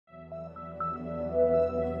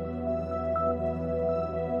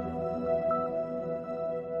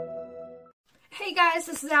Hey guys,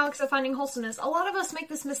 this is Alex of Finding Wholesomeness. A lot of us make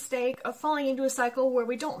this mistake of falling into a cycle where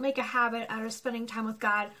we don't make a habit out of spending time with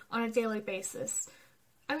God on a daily basis.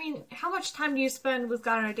 I mean, how much time do you spend with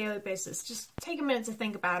God on a daily basis? Just take a minute to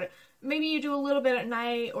think about it. Maybe you do a little bit at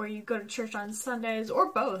night, or you go to church on Sundays,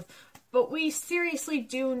 or both. But we seriously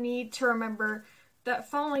do need to remember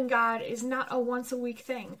that following God is not a once-a-week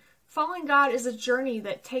thing. Following God is a journey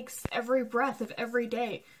that takes every breath of every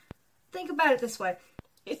day. Think about it this way.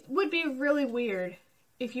 It would be really weird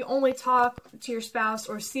if you only talk to your spouse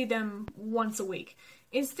or see them once a week.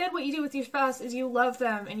 Instead, what you do with your spouse is you love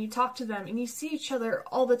them and you talk to them and you see each other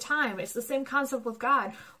all the time. It's the same concept with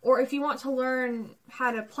God. Or if you want to learn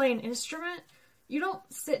how to play an instrument, you don't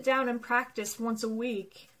sit down and practice once a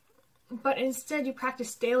week, but instead you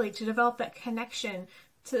practice daily to develop that connection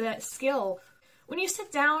to that skill. When you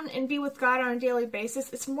sit down and be with God on a daily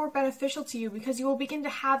basis, it's more beneficial to you because you will begin to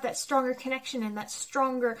have that stronger connection and that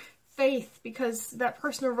stronger faith because that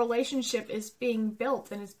personal relationship is being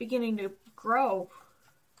built and it's beginning to grow.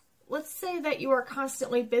 Let's say that you are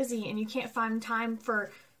constantly busy and you can't find time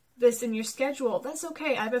for this in your schedule. That's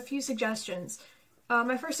okay. I have a few suggestions.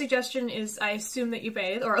 My first suggestion is I assume that you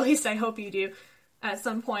bathe, or at least I hope you do at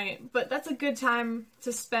some point. But that's a good time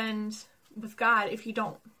to spend with God if you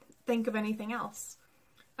don't think of anything else.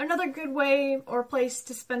 Another good way or place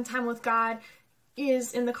to spend time with God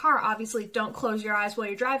is in the car. Obviously, don't close your eyes while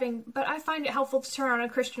you're driving, but I find it helpful to turn on a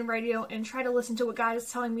Christian radio and try to listen to what God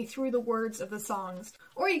is telling me through the words of the songs.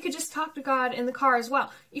 Or you could just talk to God in the car as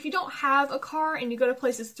well. If you don't have a car and you go to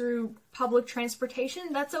places through public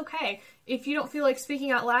transportation, that's okay. If you don't feel like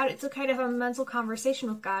speaking out loud, it's okay to have a mental conversation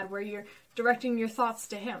with God where you're directing your thoughts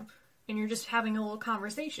to Him and you're just having a little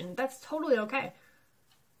conversation. That's totally okay.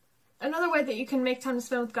 Another way that you can make time to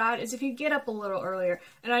spend with God is if you get up a little earlier.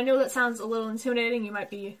 And I know that sounds a little intimidating. You might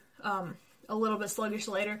be a little bit sluggish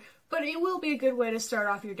later, but it will be a good way to start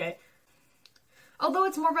off your day. Although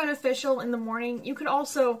it's more beneficial in the morning, you could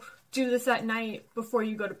also do this at night before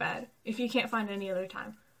you go to bed if you can't find any other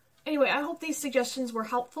time. Anyway, I hope these suggestions were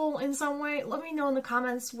helpful in some way. Let me know in the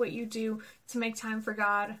comments what you do to make time for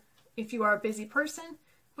God if you are a busy person.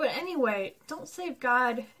 But anyway, don't save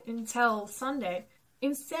God until Sunday.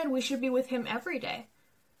 Instead, we should be with Him every day.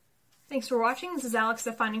 Thanks for watching. This is Alex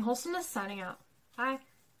of Finding Wholesomeness signing out. Bye.